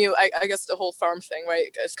 When I guess the whole farm thing, right,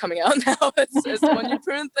 is coming out now. It's when you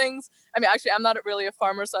prune things. I mean, actually, I'm not really a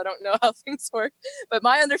farmer, so I don't know how things work. But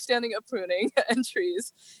my understanding of pruning and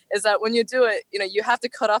trees is that when you do it, you have to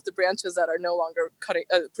cut off the branches that are no longer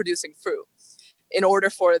producing fruit in order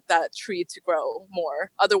for that tree to grow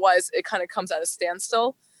more. Otherwise, it kind of comes at a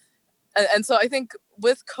standstill. And so I think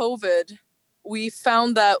with COVID, we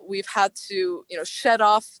found that we've had to, shed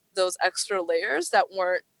off those extra layers that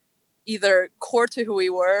weren't either core to who we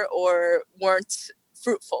were or weren't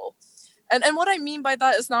fruitful. And what I mean by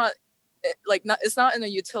that is it's not in a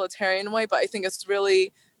utilitarian way, but I think it's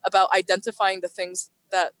really about identifying the things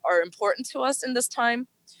that are important to us in this time.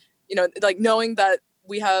 Knowing that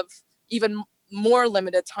we have even more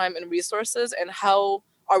limited time and resources, and how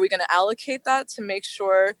are we going to allocate that to make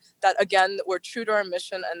sure that, again, we're true to our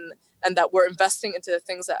mission and that we're investing into the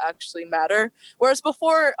things that actually matter. Whereas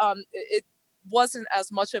before, wasn't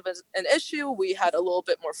as much of an issue. We had a little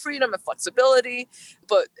bit more freedom and flexibility,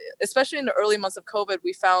 but especially in the early months of COVID,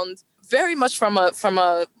 we found very much from a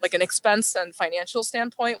like an expense and financial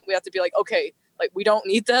standpoint, we have to be like, okay, like we don't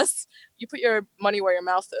need this. You put your money where your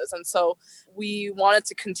mouth is. And so we wanted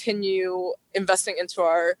to continue investing into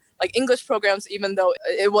our like English programs, even though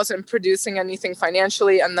it wasn't producing anything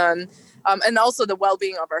financially. And then, and also the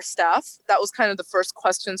well-being of our staff. That was kind of the first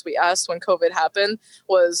questions we asked when COVID happened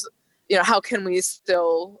was, how can we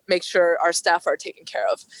still make sure our staff are taken care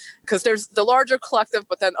of? Because there's the larger collective,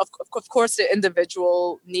 but then of course the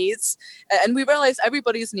individual needs. And we realized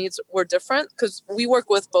everybody's needs were different because we work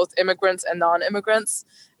with both immigrants and non-immigrants.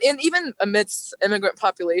 And even amidst immigrant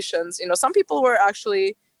populations, some people were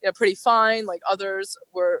actually pretty fine, like others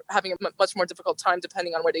were having a much more difficult time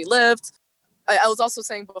depending on where they lived. I was also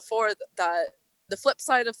saying before that the flip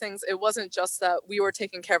side of things, it wasn't just that we were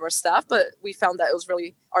taking care of our staff, but we found that it was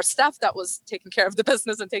really our staff that was taking care of the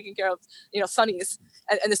business and taking care of, SunHee's.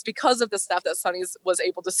 And it's because of the staff that SunHee's was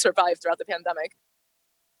able to survive throughout the pandemic.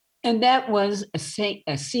 And that was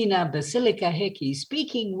Asina Basilica Hickey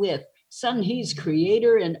speaking with SunHee's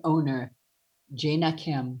creator and owner, Jinah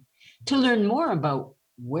Kim. To learn more about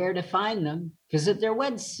where to find them, visit their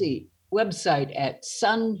website at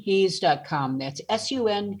sunhees.com. That's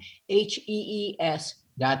sunhees.com.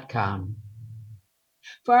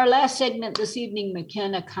 For our last segment this evening,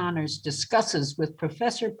 McKenna Conners discusses with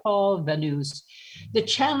Professor Paul Vanus the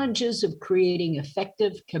challenges of creating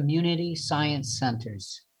effective community science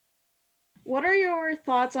centers. What are your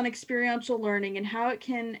thoughts on experiential learning and how it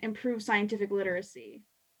can improve scientific literacy?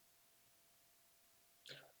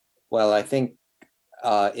 Well, I think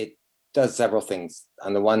it does several things.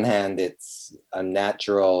 On the one hand, it's a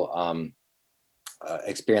natural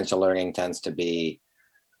experiential learning tends to be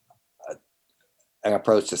an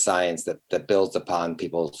approach to science that builds upon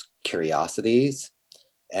people's curiosities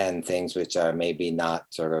and things which are maybe not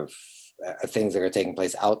sort of things that are taking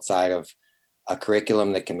place outside of a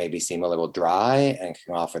curriculum that can maybe seem a little dry and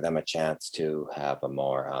can offer them a chance to have a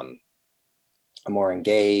more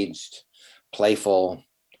engaged, playful,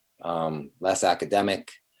 less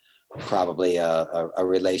academic, probably a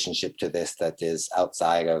relationship to this that is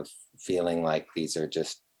outside of feeling like these are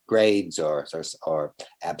just grades or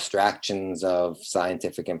abstractions of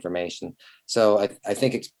scientific information. So I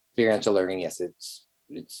think experiential learning, yes,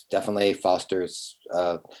 it's definitely fosters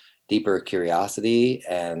deeper curiosity,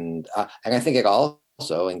 and I think it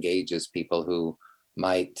also engages people who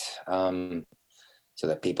might so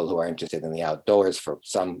that people who are interested in the outdoors for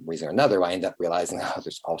some reason or another wind up realizing,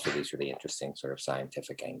 there's also these really interesting sort of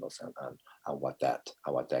scientific angles on what that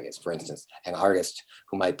is. For instance, an artist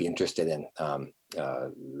who might be interested in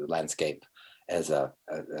landscape as a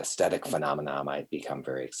aesthetic phenomena might become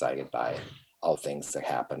very excited by all things that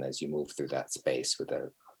happen as you move through that space with a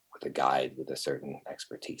guide with a certain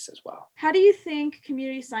expertise as well. How do you think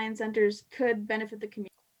community science centers could benefit the community?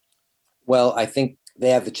 Well, I think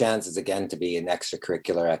they have the chances again to be an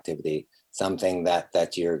extracurricular activity, something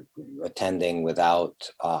that you're attending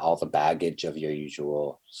without all the baggage of your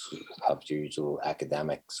usual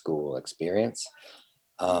academic school experience.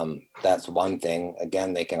 That's one thing.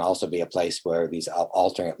 Again, they can also be a place where these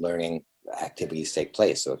alternate learning activities take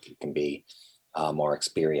place. So it can be more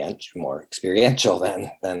experiential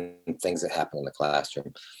than things that happen in the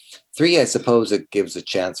classroom. 3, I suppose it gives a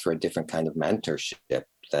chance for a different kind of mentorship,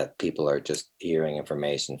 that people are just hearing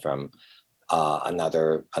information from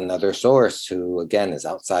another source who, again, is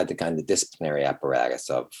outside the kind of disciplinary apparatus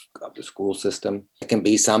of the school system. It can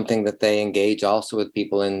be something that they engage also with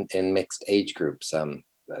people in mixed age groups. A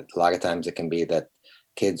lot of times it can be that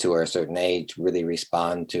kids who are a certain age really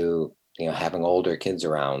respond to having older kids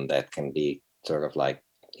around that can be sort of like,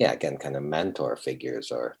 again, kind of mentor figures,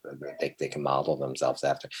 or they can model themselves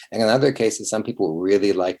after. And in other cases, some people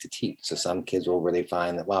really like to teach. So some kids will really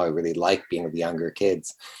find that, wow, I really like being with younger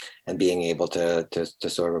kids and being able to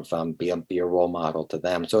sort of be a role model to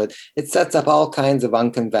them. So it sets up all kinds of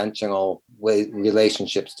unconventional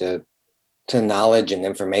relationships to knowledge and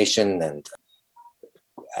information and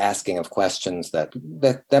asking of questions that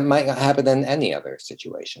might not happen in any other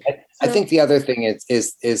situation. I think the other thing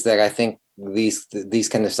is that I think these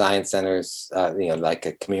kind of science centers, like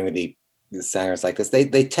a community centers like this,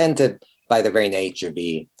 they tend to, by their very nature,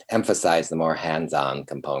 emphasize the more hands-on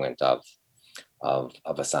component of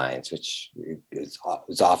a science, which is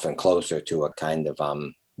often closer to a kind of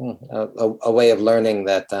a way of learning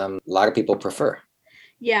that a lot of people prefer.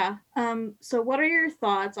 Yeah. So what are your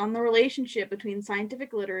thoughts on the relationship between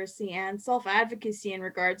scientific literacy and self-advocacy in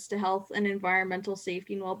regards to health and environmental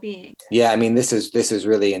safety and well-being? Yeah, I mean, this is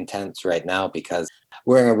really intense right now because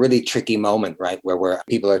we're in a really tricky moment, right, where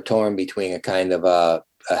people are torn between a kind of a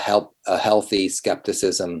healthy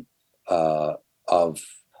skepticism of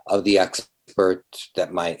the expert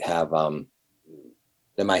that might have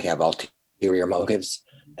ulterior motives,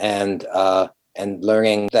 and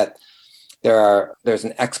learning that there's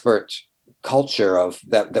an expert culture of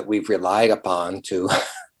that we've relied upon to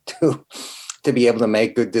be able to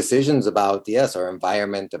make good decisions about our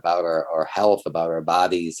environment, about our health, about our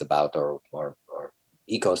bodies, about our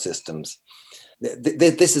ecosystems.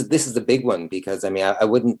 This is the big one, because I mean I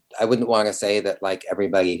wouldn't want to say that like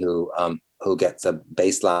everybody who gets a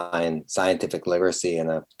baseline scientific literacy in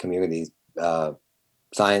a community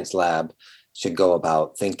science lab should go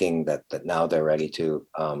about thinking that now they're ready to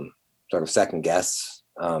sort of second guess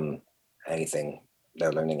anything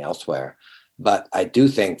they're learning elsewhere. But I do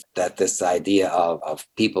think that this idea of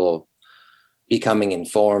people becoming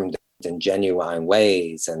informed in genuine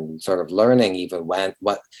ways and sort of learning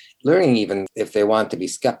even if they want to be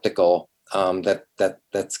skeptical,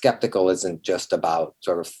 that skeptical isn't just about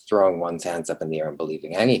sort of throwing one's hands up in the air and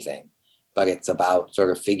believing anything, but it's about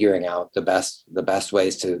sort of figuring out the best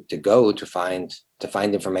ways to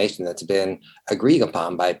find information that's been agreed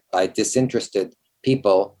upon by disinterested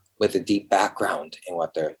people with a deep background in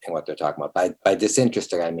what they're talking about. By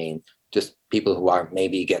disinterested, I mean just people who aren't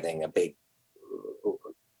maybe getting a big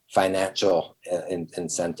financial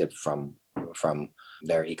incentive from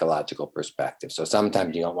their ecological perspective. So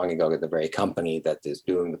sometimes you don't want to go to the very company that is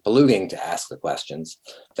doing the polluting to ask the questions.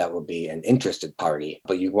 That would be an interested party.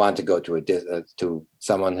 But you want to go to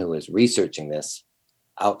someone who is researching this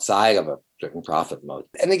outside of a certain profit mode.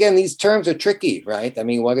 And again, these terms are tricky, right? I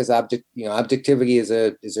mean, what is objectivity is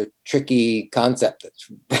a tricky concept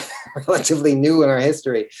that's relatively new in our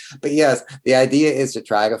history. But yes, the idea is to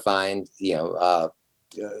try to find, to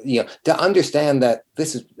understand that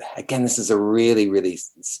this is a really, really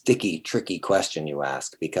sticky, tricky question you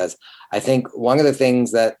ask, because I think one of the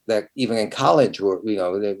things that even in college, we're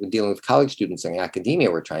dealing with college students in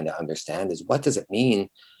academia, we're trying to understand is, what does it mean?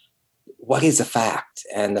 What is a fact?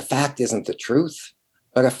 And the fact isn't the truth,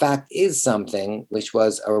 but a fact is something which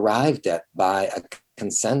was arrived at by a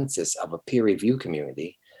consensus of a peer review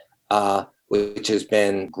community, which has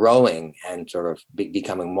been growing and sort of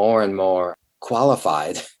becoming more and more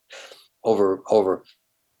qualified over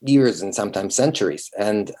years and sometimes centuries.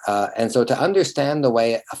 And so to understand the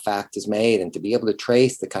way a fact is made, and to be able to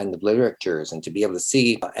trace the kind of literatures, and to be able to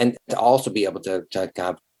see, and to also be able to kind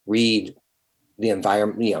of read the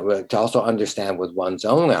environment, to also understand with one's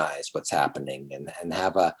own eyes what's happening, and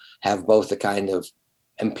have both a kind of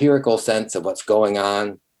empirical sense of what's going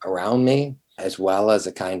on around me, as well as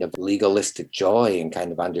a kind of legalistic joy in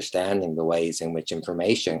kind of understanding the ways in which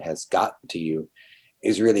information has gotten to you,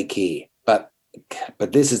 is really key. But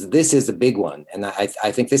this is a big one, and I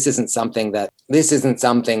think this isn't something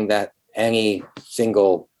that any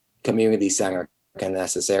single community center can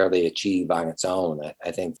necessarily achieve on its own.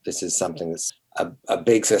 I think this is something that's a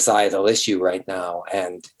big societal issue right now,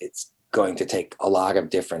 and it's going to take a lot of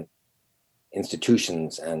different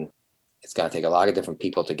institutions, and it's going to take a lot of different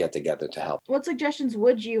people to get together to help. What suggestions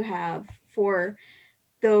would you have for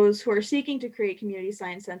those who are seeking to create community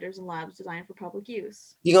science centers and labs designed for public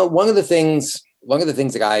use? One of the things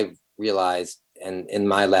that I've realized, and in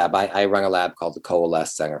my lab, I run a lab called the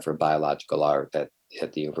Coalesce Center for Biological Art at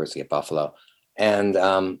the University of Buffalo. And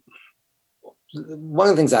one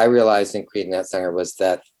of the things I realized in creating that center was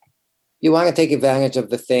that you want to take advantage of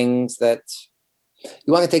the things that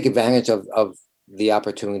you want to take advantage of the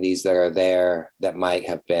opportunities that are there that might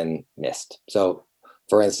have been missed. So,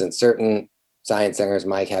 for instance, certain science centers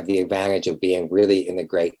might have the advantage of being really in a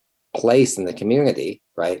great place in the community,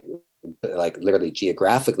 right? Like literally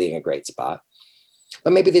geographically in a great spot.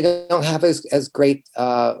 But maybe they don't have as great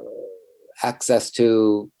access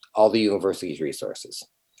to all the university's resources,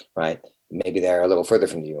 right? Maybe they're a little further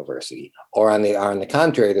from the university. Or on the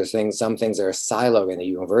contrary, there's some things that are siloed in the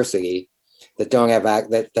university that don't have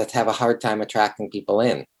that have a hard time attracting people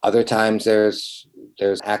in. Other times there's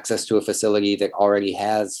access to a facility that already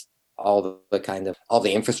has all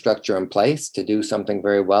the infrastructure in place to do something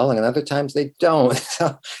very well, and other times they don't.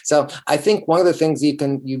 So I think one of the things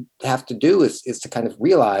you have to do is to kind of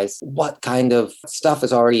realize what kind of stuff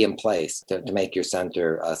is already in place to make your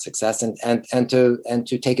center a success, and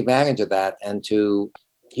to take advantage of that and to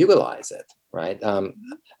utilize it. Right.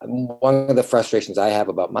 One of the frustrations I have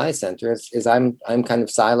about my center is I'm kind of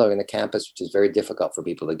siloed in a campus, which is very difficult for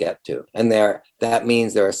people to get to. And that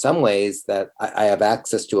means there are some ways that I have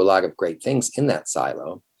access to a lot of great things in that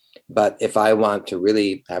silo. But if I want to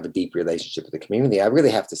really have a deep relationship with the community, I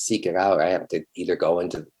really have to seek it out. I have to either go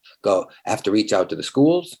have to reach out to the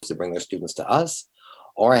schools to bring their students to us,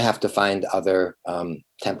 or I have to find other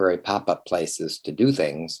temporary pop-up places to do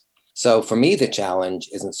things. So for me, the challenge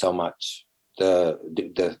isn't so much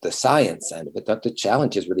the science end of it, but the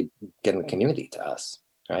challenge is really getting the community to us,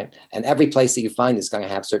 right? And every place that you find is going to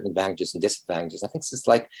have certain advantages and disadvantages. I think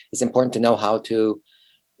it's important to know how to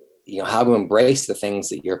embrace the things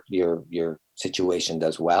that your situation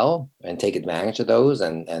does well and take advantage of those,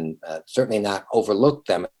 and certainly not overlook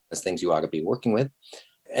them as things you ought to be working with,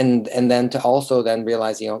 and then to also then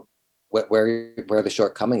realize where the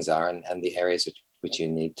shortcomings are and the areas which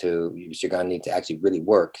you're going to need to actually really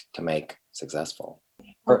work to make successful.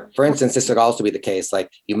 For instance, this would also be the case, like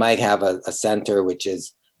you might have a center which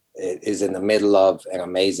is in the middle of an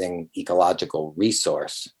amazing ecological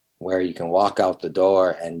resource where you can walk out the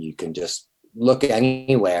door and you can just look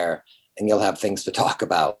anywhere and you'll have things to talk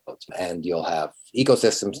about, and you'll have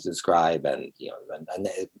ecosystems to describe, and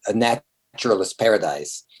a naturalist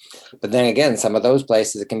paradise. But then again, some of those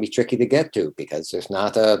places it can be tricky to get to because there's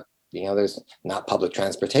not public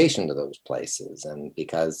transportation to those places, and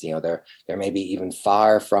because they're maybe even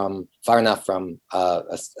far enough from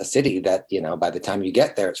a city that by the time you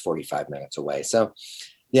get there it's 45 minutes away. So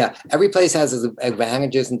yeah, every place has its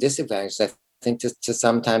advantages and disadvantages. I think to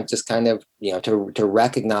sometimes just kind of to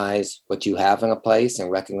recognize what you have in a place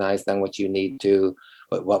and recognize then what you need to,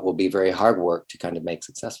 what will be very hard work to kind of make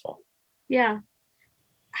successful. Yeah.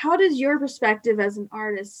 How does your perspective as an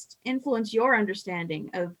artist influence your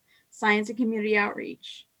understanding of science and community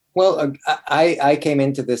outreach? Well, I came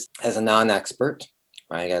into this as a non-expert,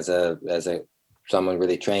 right? As someone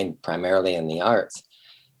really trained primarily in the arts.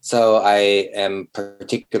 So I am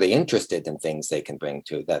particularly interested in things they can bring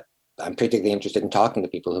to that. I'm particularly interested in talking to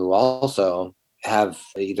people who also have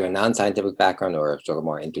either a non-scientific background or a sort of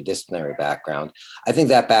more interdisciplinary background. I think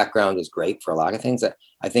that background is great for a lot of things. That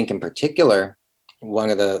I think in particular, one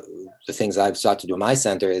of the things I've sought to do in my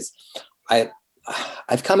center is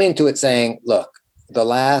I've come into it saying, look, the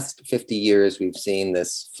last 50 years, we've seen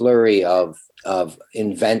this flurry of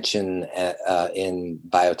invention in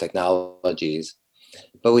biotechnologies,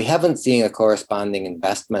 but we haven't seen a corresponding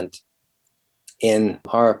investment in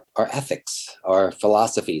our ethics, our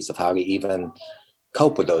philosophies of how to even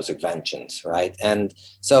cope with those inventions, right? And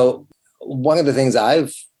so one of the things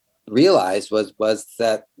I've realized was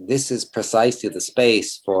that this is precisely the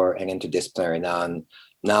space for an interdisciplinary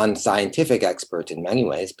non-scientific expert in many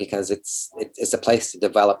ways, because it's a place to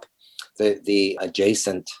develop the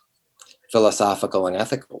adjacent philosophical and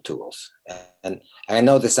ethical tools. And I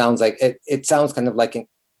know this sounds like it sounds kind of like an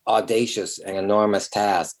audacious and enormous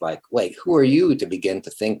task. Like, wait, who are you to begin to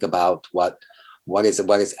think about what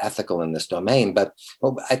is ethical in this domain? But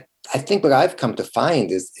I think what I've come to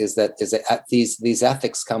find is that these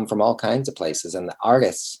ethics come from all kinds of places, and the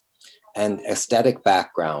artists and aesthetic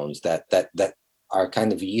backgrounds that are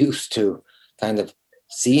kind of used to kind of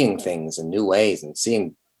seeing things in new ways and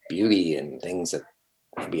seeing beauty in things that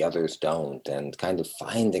maybe others don't, and kind of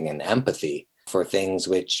finding an empathy for things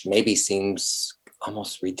which maybe seems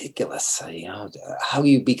almost ridiculous. How do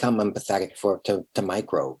you become empathetic to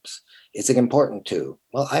microbes? Is it important to?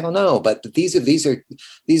 Well, I don't know, but these are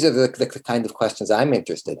the kind of questions I'm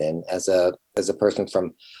interested in as a person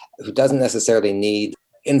who doesn't necessarily need.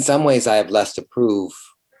 In some ways, I have less to prove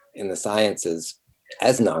in the sciences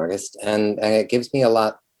as an artist, and it gives me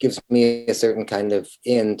a certain kind of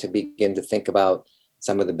to begin to think about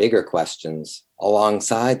some of the bigger questions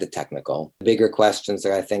alongside the technical, bigger questions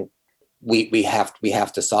that I think we have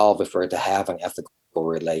to solve if we're to have an ethical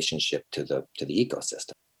relationship to the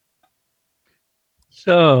ecosystem.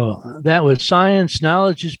 So that was Science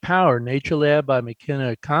Knowledge is Power, Nature Lab by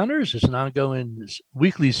McKenna Conners. It's an ongoing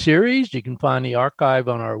weekly series. You can find the archive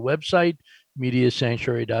on our website,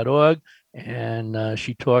 mediasanctuary.org, and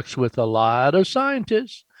she talks with a lot of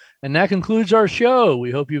scientists. And that concludes our show.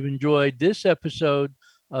 We hope you've enjoyed this episode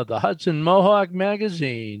of the Hudson Mohawk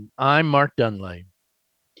Magazine. I'm Mark Dunlea.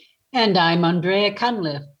 And I'm Andrea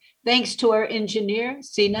Cunliffe. Thanks to our engineer,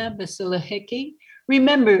 Sina Basilahicki.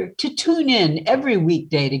 Remember to tune in every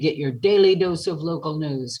weekday to get your daily dose of local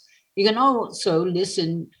news. You can also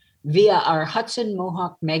listen via our Hudson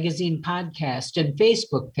Mohawk Magazine podcast and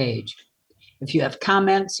Facebook page. If you have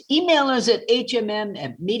comments, email us at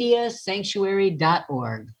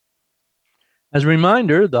hmm@mediasanctuary.org. As a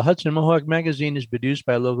reminder, the Hudson Mohawk Magazine is produced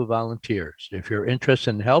by local volunteers. If you're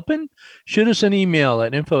interested in helping, shoot us an email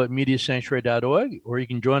at info@mediasanctuary.org, or you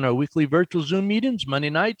can join our weekly virtual Zoom meetings Monday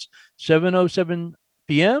nights, 7:07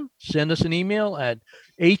 p.m. Send us an email at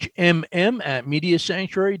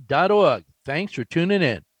hmm@mediasanctuary.org. Thanks for tuning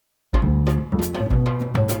in.